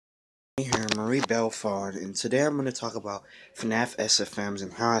Hey here, Marie Belford, and today I'm going to talk about Fnaf sfms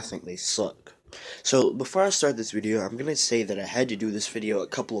and how I think they suck. So, before I start this video, I'm going to say that I had to do this video a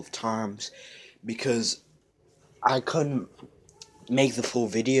couple of times because I couldn't make the full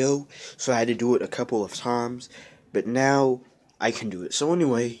video, so I had to do it a couple of times, but now I can do it. So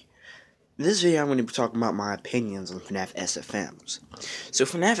anyway, in this video I'm going to be talking about my opinions on Fnaf sfms. So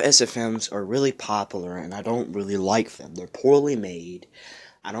Fnaf sfms are really popular, and I don't really like them. They're poorly made.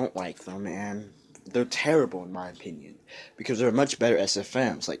 I don't like them, and they're terrible in my opinion, because there are much better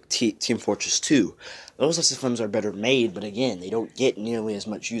SFMs, like Team Fortress 2. Those SFMs are better made, but again, they don't get nearly as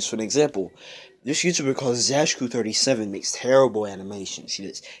much use. For an example, this YouTuber called Zashku37 makes terrible animations.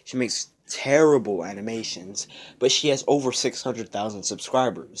 She makes terrible animations, but she has over 600,000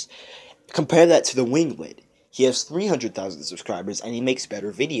 subscribers. Compare that to the Winglet. He has 300,000 subscribers, and he makes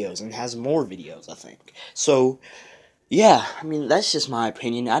better videos, and has more videos, I think. So, yeah, I mean, that's just my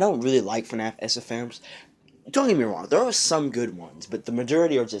opinion. I don't really like Fnaf SFMs. Don't get me wrong, there are some good ones, but the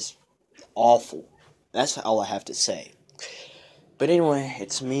majority are just awful. That's all I have to say. But anyway,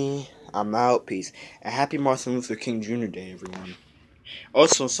 it's me. I'm out. Peace. And happy Martin Luther King Jr. Day, everyone.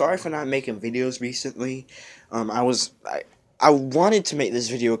 Also, sorry for not making videos recently. I wanted to make this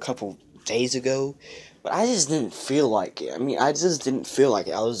video a couple days ago, but I just didn't feel like it. I mean, I just didn't feel like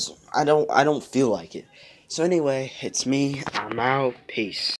it. I don't feel like it. So anyway, it's me. I'm out. Peace.